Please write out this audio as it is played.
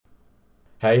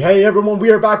Hey everyone, we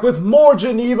are back with more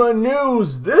Geneva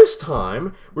news! This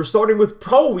time, we're starting with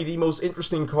probably the most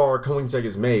interesting car Koenigsegg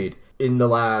has made in the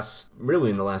last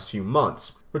few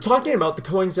months. We're talking about the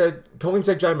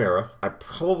Koenigsegg Chimera. I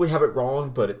probably have it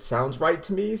wrong, but it sounds right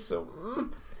to me, is a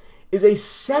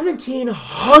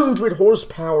 1700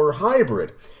 horsepower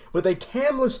hybrid with a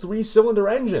camless 3-cylinder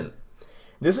engine.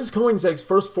 This is Koenigsegg's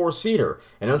first 4-seater,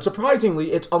 and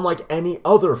unsurprisingly, it's unlike any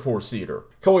other 4-seater.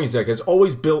 Koenigsegg has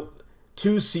always built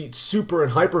 2-seat super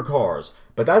and hypercars,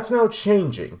 but that's now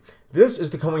changing. This is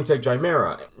the Koenigsegg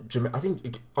Chimera. I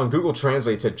think on Google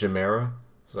Translate it said Chimera.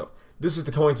 So this is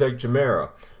the Koenigsegg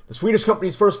Chimera, the Swedish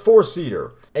company's first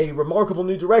 4-seater, a remarkable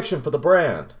new direction for the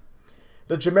brand.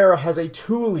 The Chimera has a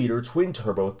 2-liter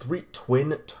twin-turbo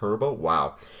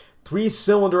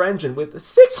 3-cylinder engine with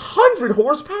 600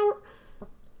 horsepower.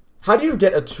 How do you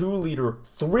get a 2-liter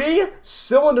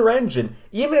 3-cylinder engine,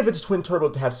 even if it's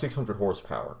twin-turbo, to have 600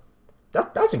 horsepower?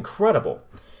 That's incredible.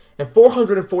 And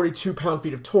 442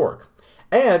 pound-feet of torque.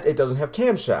 And it doesn't have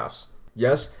camshafts.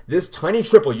 Yes, this tiny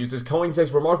triple uses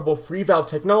Koenigsegg's remarkable free-valve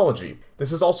technology.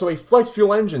 This is also a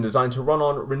flex-fuel engine designed to run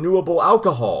on renewable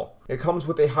alcohol. It comes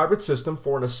with a hybrid system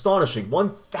for an astonishing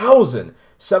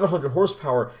 1,700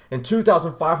 horsepower and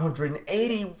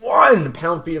 2,581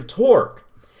 pound-feet of torque.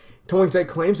 Koenigsegg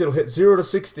claims it'll hit 0 to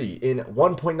 60 in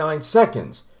 1.9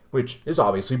 seconds, which is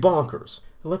obviously bonkers.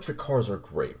 Electric cars are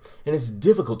great, and it's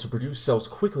difficult to produce cells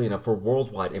quickly enough for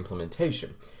worldwide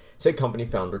implementation, said company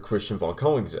founder Christian von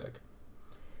Koenigsegg.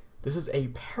 This is a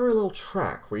parallel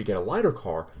track where you get a lighter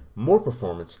car, more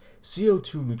performance,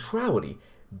 CO2 neutrality,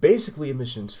 basically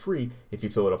emissions-free if you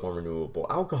fill it up on renewable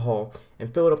alcohol,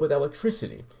 and fill it up with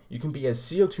electricity. You can be as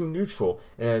CO2 neutral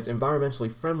and as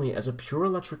environmentally friendly as a pure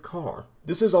electric car.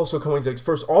 This is also Koenigsegg's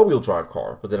first all-wheel drive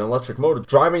car, with an electric motor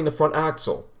driving the front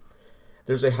axle.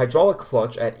 There's a hydraulic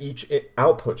clutch at each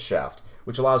output shaft,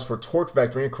 which allows for torque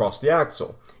vectoring across the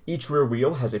axle. Each rear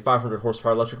wheel has a 500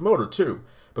 horsepower electric motor too,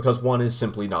 because one is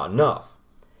simply not enough.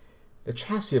 The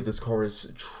chassis of this car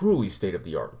is truly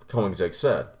state-of-the-art, Koenigsegg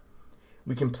said.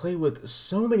 We can play with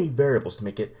so many variables to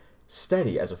make it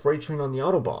steady as a freight train on the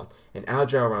Autobahn and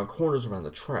agile around corners around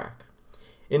the track.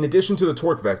 In addition to the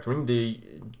torque vectoring, the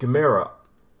Chimera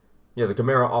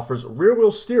offers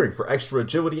rear-wheel steering for extra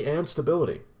agility and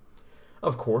stability.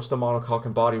 Of course, the monocoque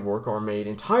and bodywork are made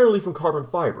entirely from carbon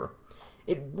fiber.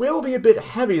 It will be a bit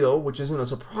heavy though, which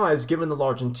isn't a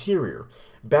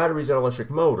batteries and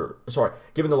electric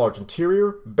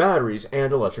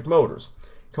motors.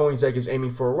 Koenigsegg is aiming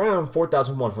for around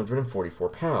 4,144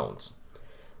 pounds.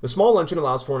 The small engine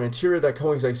allows for an interior that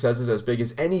Koenigsegg says is as big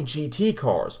as any GT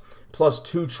cars, plus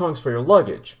 2 trunks for your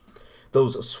luggage.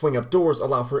 Those swing-up doors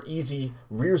allow for easy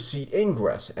rear seat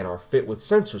ingress and are fit with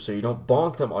sensors so you don't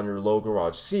bonk them on your low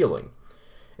garage ceiling.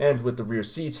 And the rear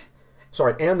seats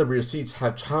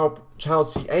have child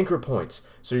seat anchor points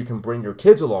so you can bring your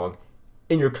kids along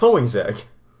in your Koenigsegg.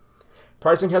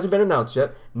 Pricing hasn't been announced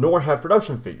yet, nor have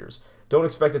production figures. Don't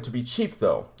expect it to be cheap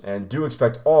though, and do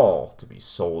expect all to be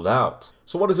sold out.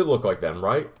 So what does it look like then,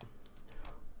 right?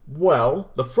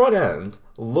 Well, the front end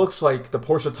looks like the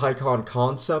Porsche Taycan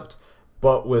concept,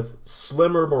 but with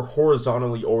slimmer, more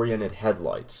horizontally oriented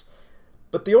headlights.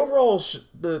 But the overall,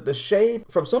 the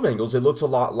shape, from some angles, it looks a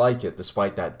lot like it,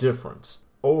 despite that difference.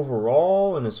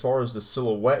 Overall, and as far as the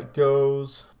silhouette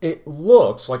goes, it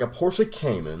looks like a Porsche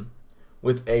Cayman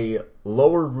with a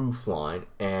lower roofline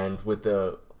and with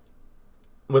a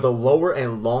lower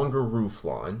and longer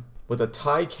roofline, with a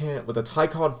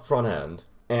Taycan front end,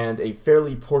 and a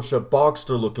fairly Porsche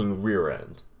Boxster-looking rear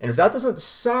end. And if that doesn't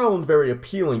sound very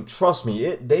appealing, trust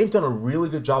me, they've done a really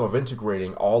good job of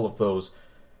integrating all of those.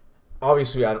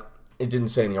 Obviously, it didn't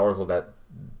say in the article that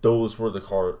those were the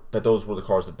cars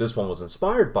that this one was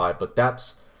inspired by, but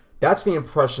that's the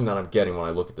impression that I'm getting when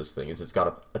I look at this thing. Is it's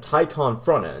got a Taycan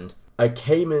front end, a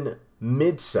Cayman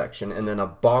midsection, and then a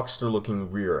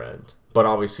Boxster-looking rear end. But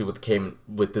obviously,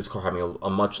 with this car having a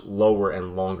much lower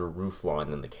and longer roofline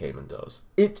than the Cayman does.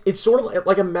 It's sort of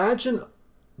like imagine.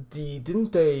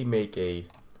 Didn't they make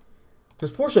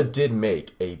because Porsche did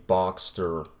make a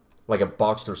Boxster, like a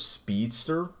Boxster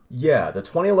Speedster? Yeah, the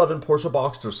 2011 Porsche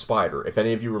Boxster Spider, if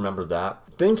any of you remember that.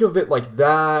 Think of it like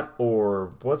that,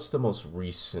 or what's the most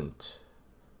recent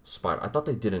Spider? I thought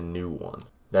they did a new one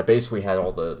that basically had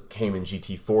all the Cayman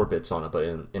GT4 bits on it, but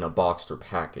in a Boxster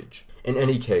package. In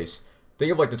any case,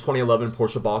 think of like the 2011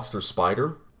 Porsche Boxster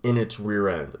Spider in its rear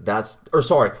end. That's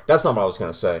not what I was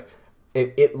going to say.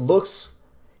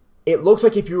 It looks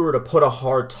like if you were to put a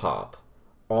hardtop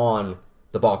on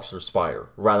the Boxster Spider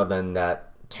rather than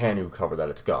that Tanu cover that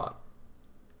it's got.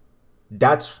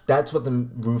 That's what the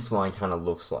roofline kind of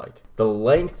looks like. The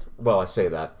length, well, I say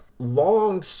that.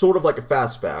 Long, sort of like a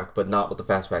fastback, but not with the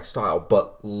fastback style,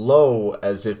 but low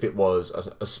as if it was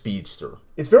a speedster.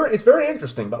 It's very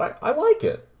interesting, but I like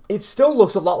it. It still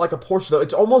looks a lot like a Porsche, though.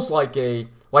 It's almost like a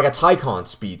Taycan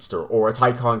Speedster, or a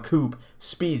Taycan Coupe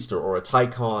Speedster, or a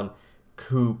Taycan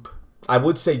Coupe, I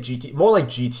would say more like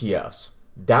GTS.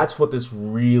 That's what this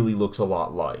really looks a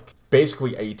lot like.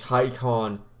 Basically a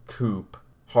Taycan Coupe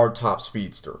hardtop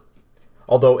Speedster.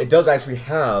 Although it does actually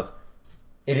have,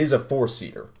 it is a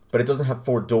 4-seater, but it doesn't have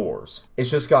 4 doors.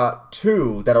 It's just got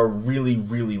 2 that are really,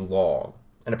 really long.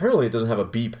 And apparently it doesn't have a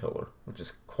B-pillar, which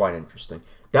is quite interesting.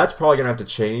 That's probably going to have to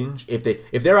change. If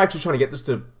they're actually trying to get this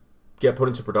to get put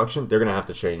into production, they're going to have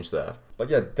to change that. But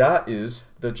yeah, that is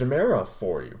the Gemera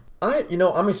for you.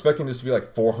 I'm expecting this to be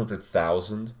like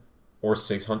 400,000 or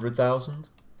 600,000.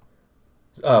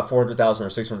 $400,000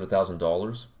 or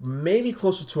 $600,000. Maybe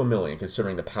closer to $1 million,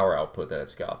 considering the power output that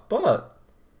it's got. But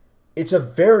it's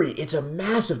a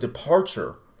massive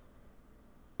departure.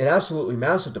 An absolutely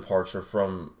massive departure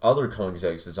from other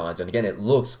Koenigsegg designs. And again, it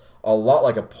looks a lot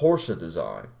like a Porsche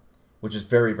design, which is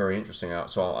very, very interesting.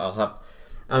 So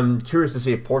I'm curious to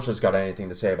see if Porsche's got anything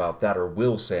to say about that, or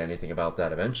will say anything about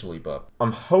that eventually. But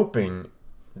I'm hoping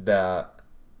that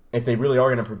if they really are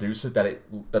going to produce it, that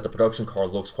the production car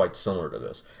looks quite similar to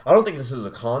this. I don't think this is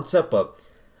a concept, but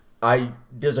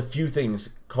there's a few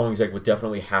things Koenigsegg would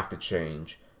definitely have to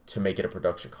change to make it a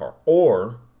production car,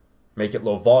 or make it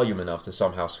low volume enough to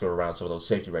somehow skirt around some of those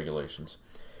safety regulations.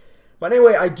 But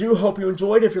anyway, I do hope you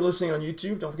enjoyed. If you're listening on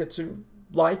YouTube, don't forget to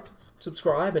like,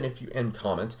 subscribe, and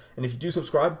comment. And if you do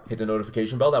subscribe, hit the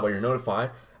notification bell. That way you're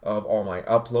notified of all my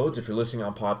uploads. If you're listening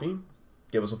on Podbean,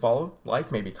 give us a follow,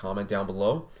 like, maybe comment down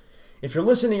below. If you're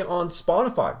listening on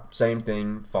Spotify, same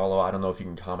thing, follow. I don't know if you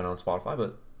can comment on Spotify,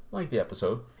 but like the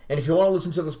episode. And if you want to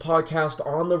listen to this podcast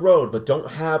on the road, but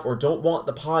don't have or don't want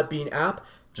the Podbean app,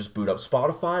 just boot up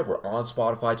Spotify. We're on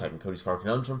Spotify. Type in Cody's Car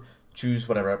Conundrum. Choose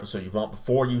whatever episode you want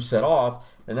before you set off,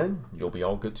 and then you'll be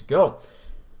all good to go.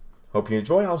 Hope you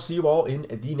enjoyed. I'll see you all in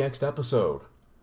the next episode.